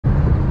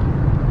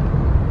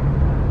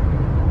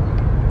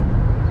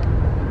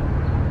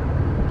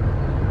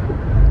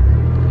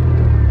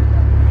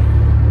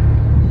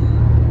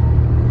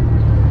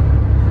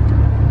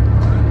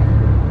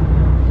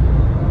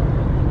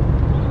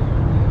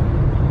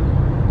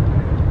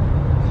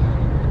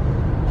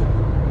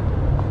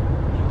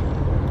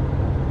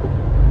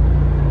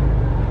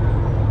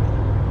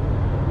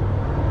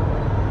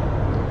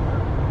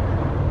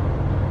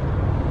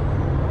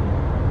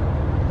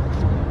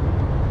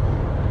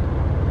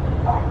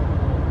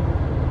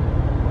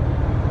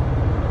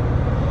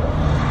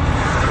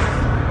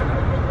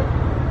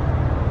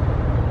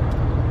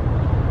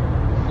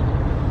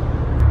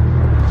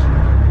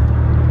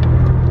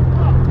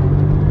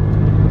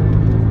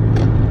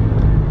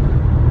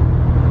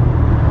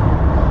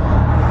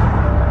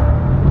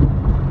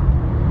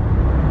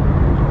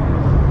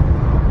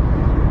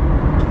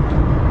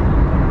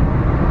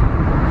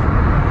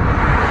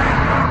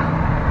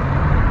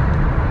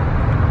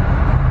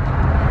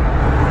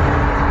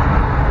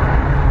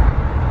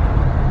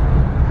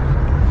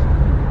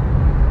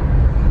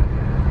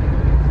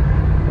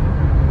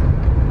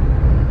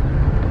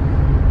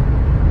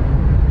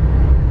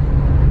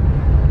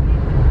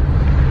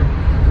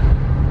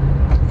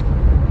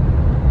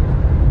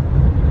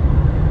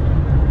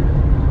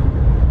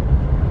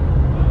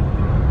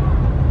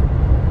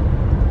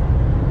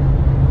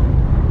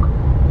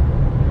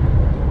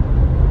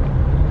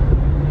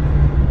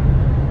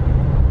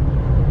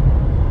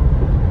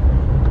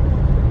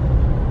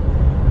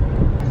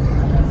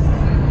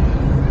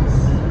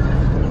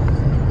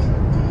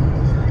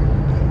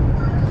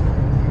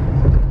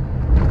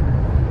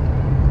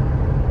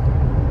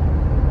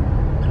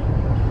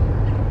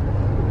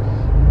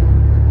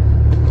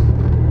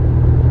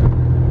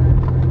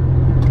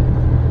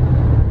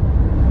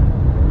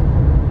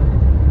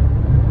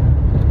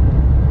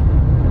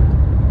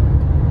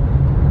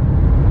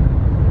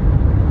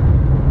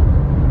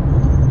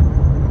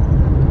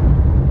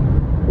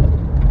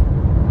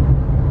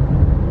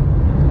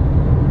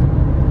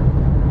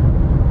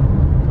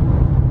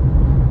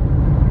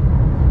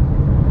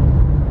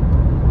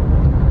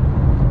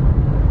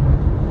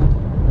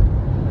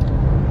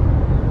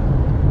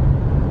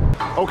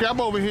Okay, I'm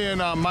over here in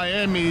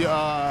Miami.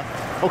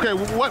 Okay,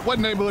 what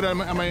neighborhood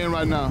am I in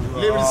right now?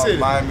 Liberty City.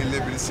 Miami,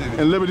 Liberty City.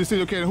 In Liberty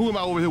City. Okay, and who am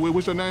I over here with?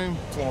 What's your name?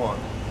 Quan.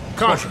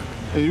 Country.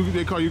 And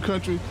they call you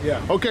Country?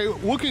 Yeah. Okay,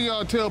 what can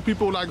y'all tell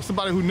people, like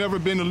somebody who never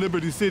been to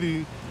Liberty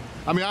City?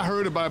 I mean, I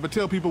heard about it, but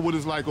tell people what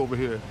it's like over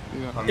here. You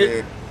know? I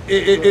mean,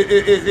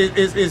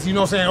 It's you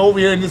know what I'm saying, over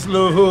here in this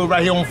little hood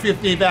right here on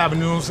 15th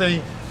Avenue, you know what I'm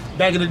saying?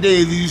 Back in the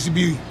days, it used to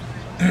be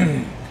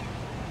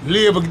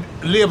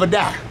live or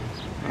die.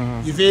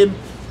 You feel me?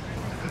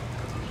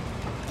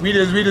 We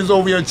just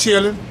over here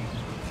chilling.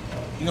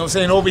 You know what I'm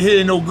saying? Over here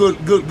ain't no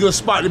good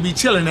spot to be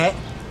chilling at. You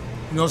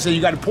know what I'm saying?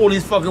 You got the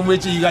police fucking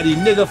with you, you got these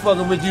niggas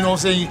fucking with you, you know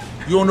what I'm saying?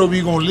 You don't know if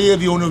you're gonna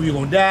live, you don't know if you're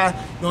gonna die. You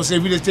know what I'm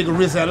saying? We just take a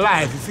risk at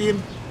life, you feel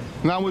me?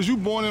 Now, was you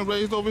born and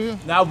raised over here?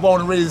 Now I was born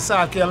and raised in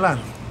South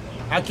Carolina.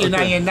 I came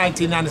down here in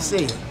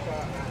 1997.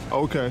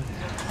 Okay.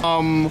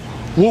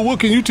 What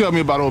can you tell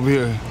me about over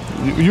here?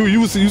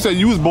 You said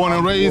you was born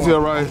and raised here,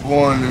 right?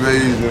 Born and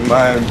raised in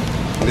Miami,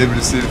 Liberty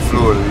City,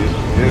 Florida.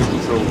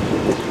 Yeah. So,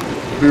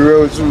 to be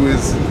real with you,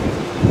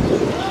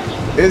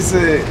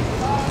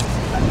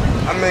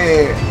 I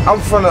mean, I'm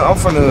from the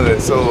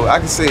hood, so I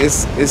can say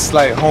it's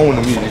like home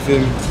to me. You feel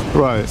me?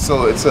 Right.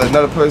 So to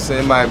another person,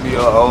 it might be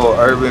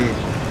urban,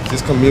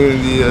 just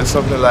community or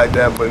something like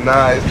that. But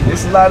nah,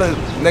 it's a lot of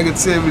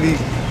negativity.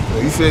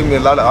 You feel me? A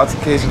lot of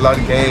altercation, a lot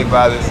of gang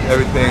violence,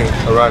 everything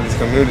around this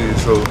community.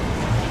 So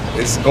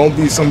it's gonna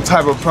be some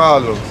type of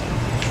problems.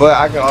 But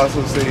I can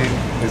also say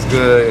it's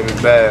good and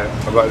it's bad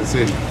about the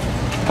city.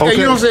 Okay. Hey,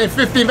 you know what I'm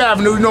saying? 15th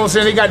Avenue, you know what I'm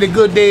saying? They got the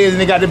good days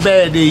and they got the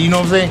bad days, you know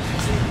what I'm saying?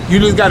 You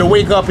just gotta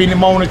wake up in the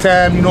morning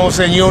time, you know what I'm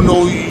saying? You don't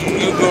know,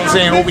 you know what I'm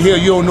saying? Over here,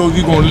 you don't know if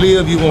you're gonna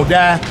live, you're gonna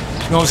die. You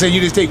know what I'm saying? You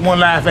just take one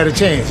life at a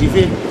chance, you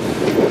feel me?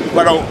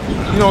 But you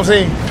know what I'm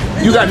saying?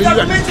 You know what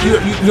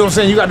I'm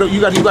saying? You know what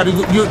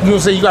I'm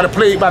saying? You gotta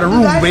play it by the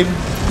rule, baby.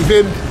 You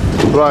feel me?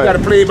 Right. You gotta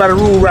play it by the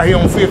rule right here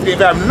on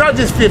 15th Avenue. Not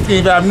just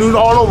 15th Avenue,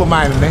 all over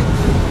Miami, man.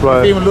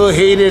 Right. Even a little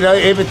hated,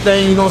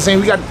 everything, you know what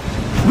I'm saying?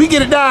 We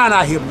get it down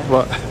out here, man.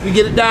 Right. We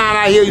get it down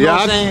out here, you know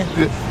what I'm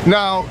saying?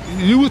 Now,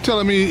 you were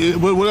telling me,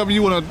 whatever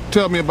you want to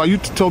tell me about, you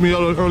told me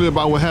earlier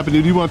about what happened.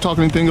 Do you want to talk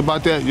anything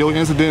about that, your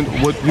incident,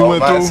 what you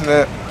went through?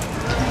 Incident?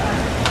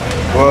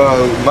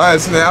 Well, my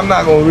incident, I'm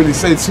not going to really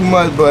say too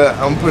much, but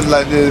I'm putting it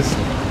like this.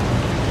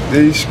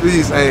 These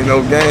streets ain't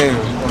no game.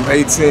 I'm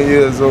 18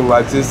 years old.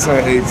 I just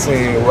turned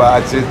 18. Well,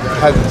 I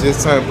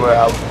just turned, but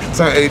I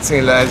turned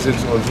 18 last year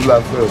on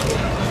July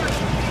 5th.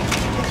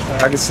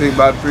 I can see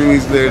about 3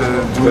 weeks later,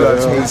 July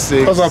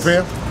 26th. What's up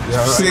here?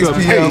 6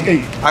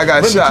 p.m. I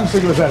got shot.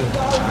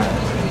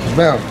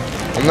 Bam.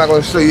 I'm not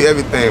gonna show you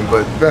everything,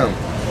 but bam.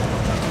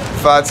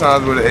 5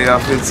 times with an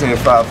AR-15,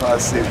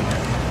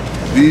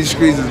 5.56. These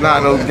streets is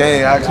not no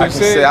game. I can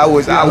say I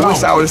wish I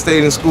would have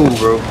stayed in school,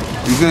 bro.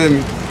 You feel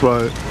me?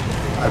 Right.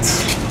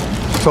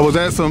 So was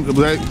that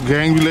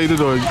gang related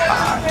or?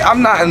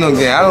 I'm not in no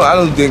gang. I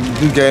don't think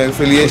do gang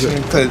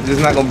affiliation because it's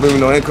not gonna bring me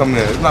no income in.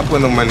 It's not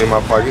putting no money in my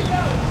pocket.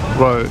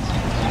 Right.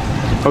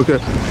 Okay.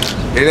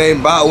 It ain't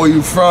about where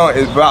you from,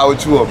 it's about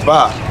what you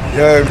about. You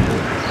know what I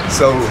mean?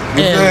 So,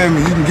 you feel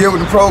me? You can get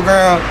with the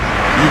program,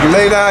 you can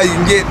lay down, you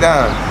can get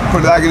down.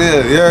 Put it like it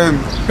is, you know what I mean?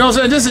 You know what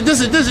I'm saying?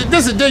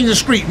 This is a dangerous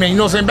street, man. You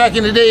know what I'm saying? Back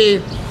in the day,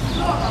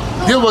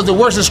 this was the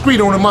worst street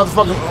on the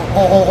motherfucking,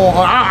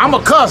 I'm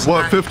a cuss.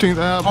 What, 15th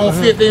Avenue? On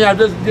 15th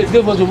Avenue,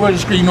 this was the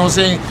worst street, you know what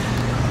I'm saying?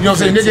 You know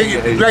what I'm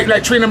saying? Nigga,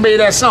 like Trina made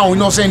that song, you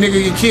know what I'm saying?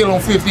 Nigga get killed on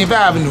 15th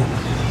Avenue.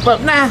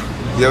 But nah.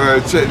 You ever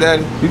heard Trick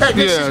Daddy?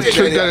 Yeah,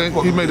 Trick Daddy,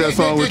 he made that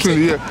song with Trina,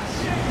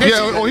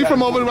 yeah. Oh, he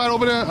from right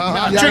over there?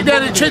 Trick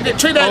Daddy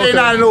ain't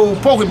out of no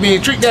poker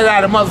bean. Trick Daddy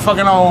out of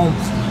motherfucking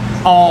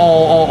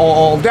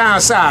on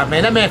down south,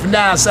 man. That man from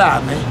down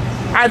south, man.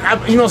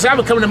 You know what I'm saying? I've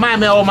been coming to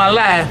Miami all my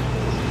life,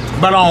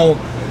 but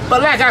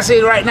like I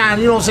said right now,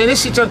 you know what I'm saying?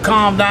 This shit just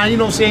calm down. You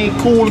know what I'm saying?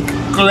 Cool,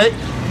 collect.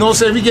 You know what I'm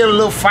saying? We get a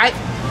little fight.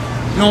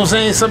 You know what I'm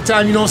saying?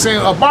 Sometimes, you know what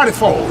I'm saying? A body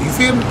fall. You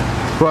feel me?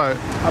 Right.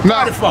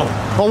 Now,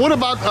 well, what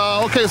about,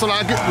 okay, so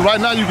like, right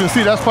now you can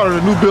see that's part of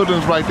the new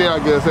buildings right there, I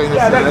guess. Ain't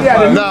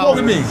Yeah,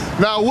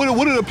 now,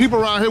 what are the people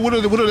around here, what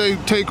do they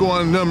take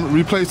on them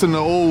replacing the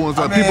old ones?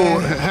 Are people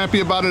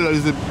happy about it, or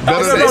is it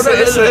better?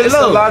 It's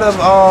a lot of,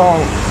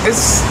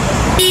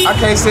 I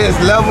can't say it's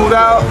leveled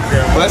out,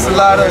 but it's a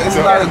lot of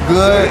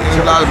good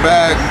and a lot of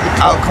bad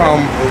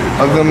outcome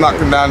of them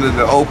knocking down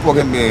the old pork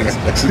beans.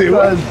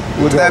 Because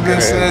with that being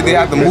said, they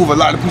have to move a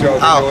lot of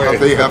people out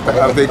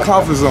of their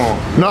comfort zone.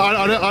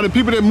 Now, are the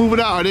people that moving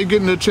out, are they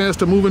getting a chance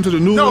to move into the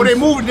new ones? No, they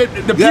moving,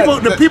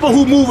 the people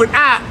who moving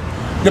out,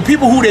 the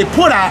people who they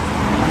put out,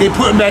 they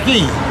putting back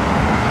in.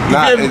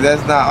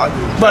 That's not.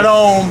 But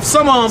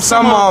some of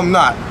them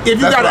not.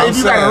 If you got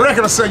a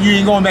record or something, you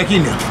ain't going back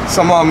in there.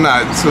 Some of them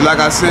not. So like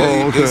I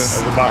said,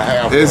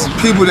 it's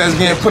people that's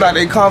getting put out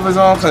their comfort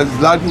zone because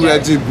a lot of people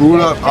that just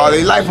grew up all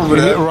their life over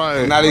there.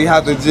 Right. Now they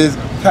have to just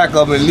pack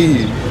up and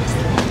leave.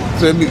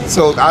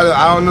 So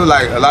I don't know,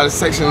 like a lot of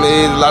Section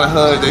 8, a lot of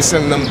HUD, they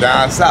sending them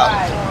down south.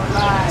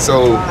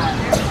 So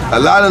a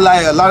lot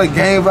of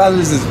gang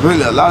violence is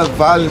really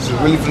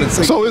finna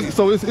take.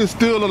 So it's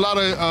still a lot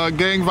of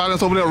gang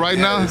violence over there right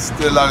now. It's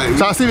still a lot of.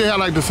 So I see they have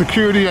like the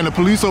security and the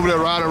police over there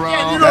riding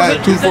around.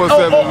 Yeah,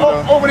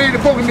 247. Over there in the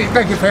poker bean,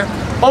 thank you, fam.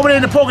 Over there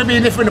in the poker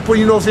bean, they're finna put,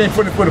 you know what I'm saying,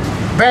 finna put a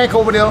bank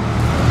over there.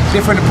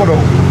 They're finna put a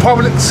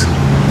Publix.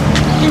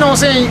 You know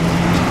what I'm saying?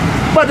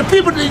 But the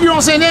people, you know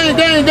what I'm saying,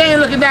 they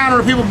ain't looking down on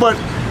the people, but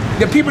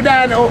the people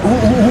down there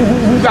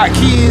who got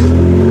kids,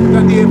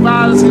 that did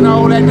violence and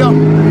all that stuff, you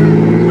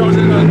know what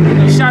I'm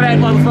saying, the shot at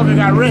motherfucker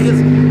got records,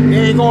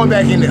 they ain't going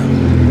back in there.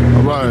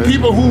 All right. The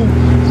people who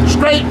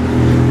straight,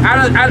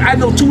 I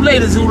know 2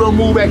 ladies who don't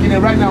move back in there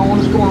right now on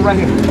this corner right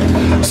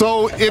here.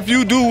 So if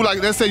you do,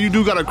 like, let's say you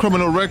do got a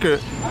criminal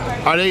record,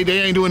 are they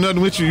ain't doing nothing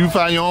with you? You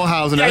find your own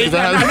house and No,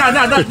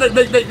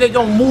 everything. they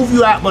gonna move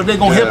you out, but they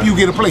gonna help you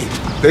get a place.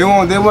 They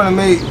want to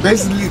make,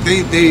 basically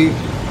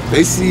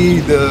they see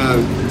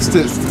the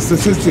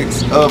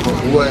statistics of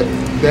what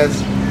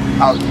that's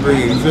out to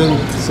bring, you feel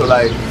me? So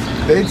like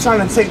they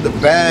trying to take the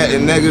bad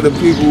and negative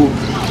people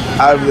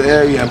out of the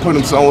area and put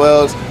them somewhere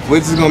else,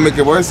 which is gonna make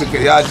it worse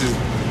because y'all just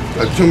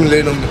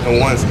accumulate them in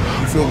one,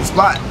 you feel me,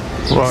 spot.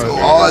 Right. So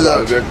all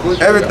of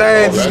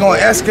everything just gonna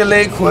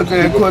escalate quicker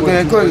and quicker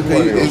and quicker.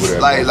 It's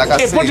like I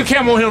said. Hey, put your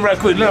camera on him right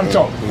quick. Let him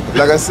talk.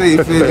 Like I said,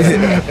 you feel me?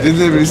 This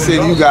literally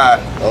said you got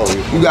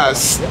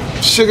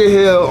Sugar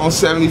Hill on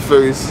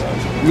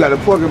 71st. You got the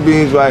Pork and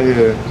Beans right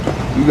here.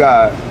 You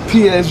got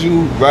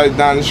PSU right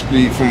down the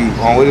street from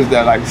what is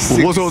that, like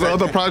 6? What's those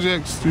other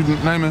projects you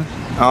naming?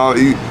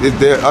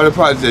 There are other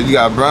projects. You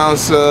got Brown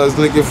Suds,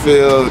 Lincoln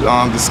Field,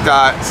 the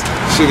Scotts,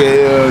 Sugar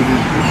Hill,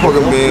 the Pork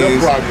and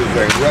Beans. Projects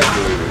ain't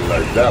regulated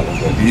like that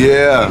one.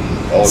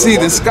 Yeah. See,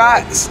 the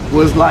Scotts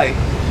was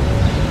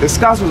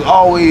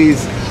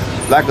always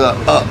like a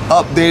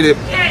updated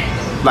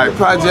like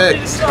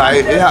projects.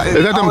 Like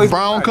is that them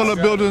brown color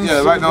buildings?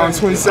 Yeah, right now on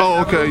 27.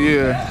 Oh, okay,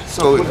 yeah.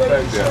 So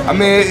I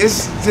mean,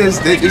 it's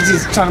just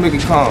trying to make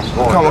it calm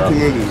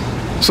community.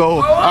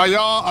 So are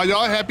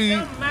y'all happy?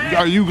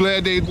 Are you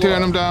glad they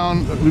tearing them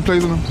down,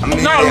 replacing them? I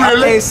mean, I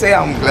can't say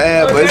I'm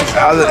glad, but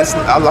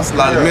I lost a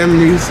lot of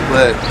memories.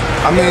 But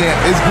I mean,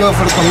 it's good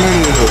for the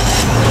community though.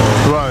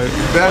 Right.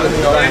 It's better.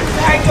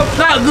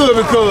 Not good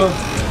because,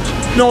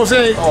 you know what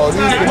I'm saying,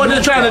 what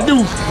they're trying to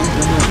do,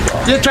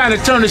 they're trying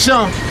to turn the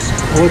shun.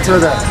 What's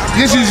that?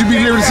 This used to be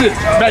Liberty City,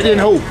 back then in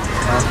Hope.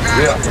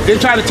 Yeah. They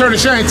try to turn the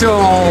shun into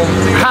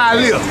High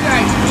Live.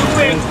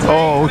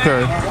 Oh,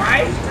 okay.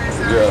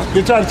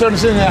 They try to turn the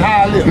shun into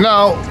High Live.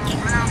 Now,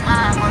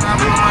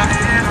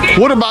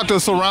 what about the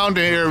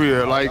surrounding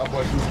area? Like,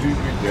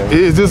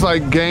 is this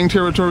like gang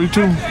territory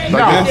too? Like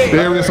No.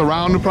 the area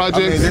surrounding the I mean,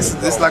 projects?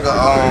 this like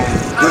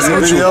this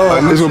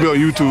mutual. This will be on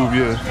YouTube,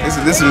 yeah.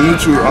 This is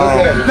mutual.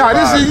 No,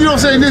 this is, you know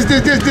what I'm saying, this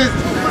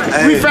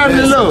we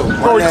family love.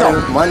 Go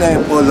talk. My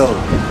name Polo.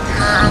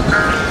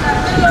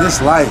 This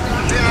life,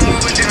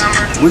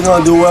 we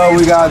gonna do what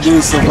we gotta do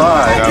to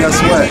survive.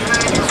 Guess what?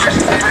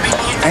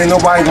 Ain't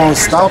nobody gonna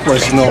stop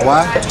us, you know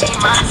why?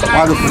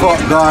 Why the fuck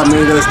God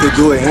made us to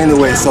do it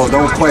anyway, so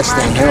don't question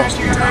him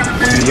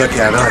when you look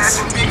at us.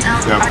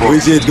 We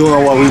just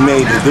doing what we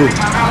made to do.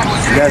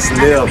 Let's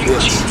live,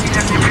 bitch.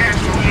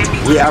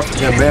 We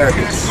African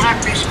Americans.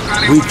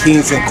 We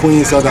kings and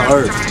queens of the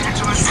earth.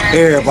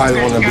 Everybody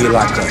wanna be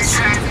like us.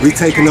 We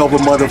taking over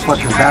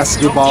motherfucking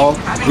basketball.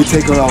 We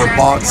taking over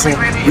boxing.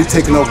 We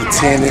taking over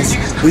tennis.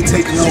 We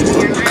taking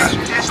over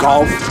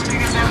golf.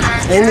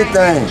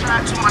 Anything.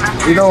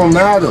 It don't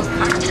matter.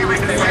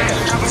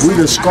 We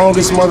the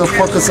strongest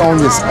motherfuckers on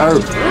this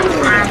earth.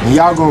 And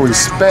y'all gonna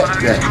respect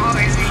that.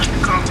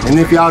 And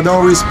if y'all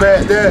don't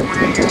respect that,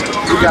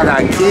 we got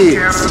our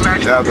kids.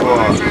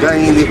 They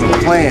ain't even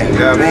playing.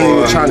 They ain't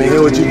even trying to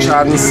hear what you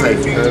trying to say.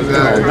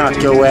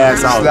 Knock your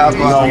ass out. You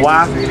know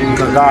why?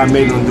 Because God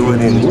made them do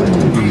it anyway.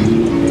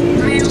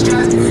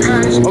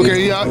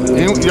 Okay,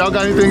 y'all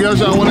got anything else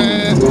y'all want to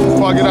add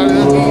before I get out of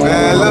here?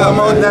 Man, One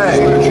more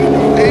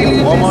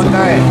thing. One more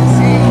thing.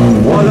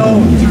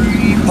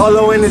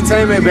 Polo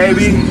Entertainment,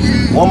 baby.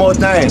 One more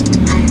thing.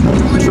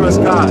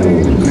 Trust God.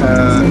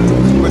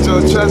 Put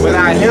your trust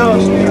Without him,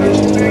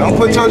 don't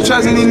put your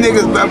trust in these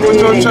niggas, man. Put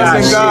your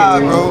trust in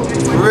God, bro.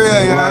 For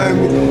real, you know what I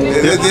mean?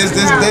 This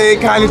Dade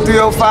County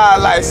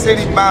 305, like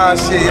city bound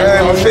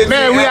shit.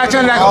 Man, we out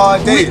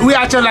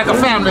here like a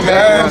family, man. You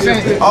know what I'm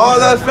saying? All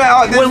us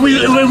family. When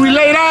we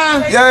lay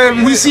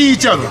down, we see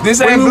each other. This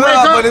When ain't we wake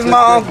blood, up, but it's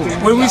my uncle.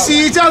 When we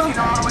see each other,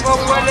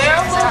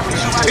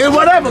 it's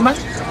whatever, man.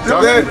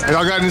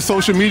 Y'all got any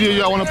social media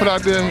y'all want to put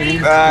out there?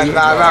 Nah,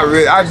 not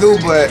really. I do,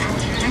 but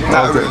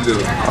not really do.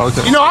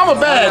 Okay. You know, I'm a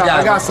bad guy.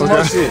 I got some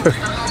more shit.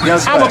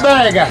 Guess I'm a what?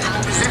 bad guy.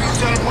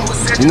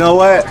 You know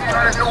what?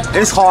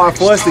 It's hard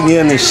for us to get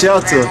in the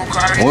shelter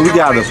when we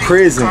got out of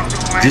prison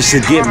just to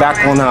get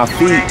back on our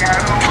feet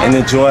and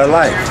enjoy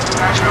life.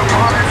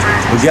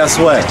 But guess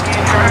what?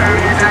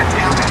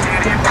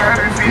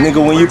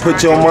 Nigga, when you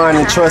put your mind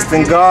and trust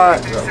in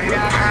God,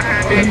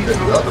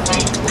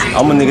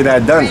 I'm a nigga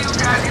that done it.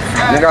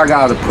 Nigga, I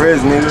got out of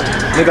prison, nigga.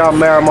 Nigga, I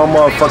married my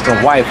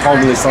motherfucking wife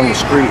homeless on the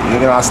street.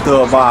 Nigga, I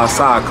stood by her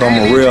side, cause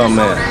I'm a real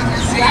man.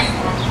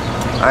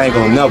 I ain't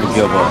gonna never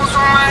give up.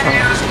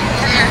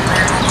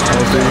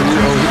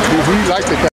 He liked it.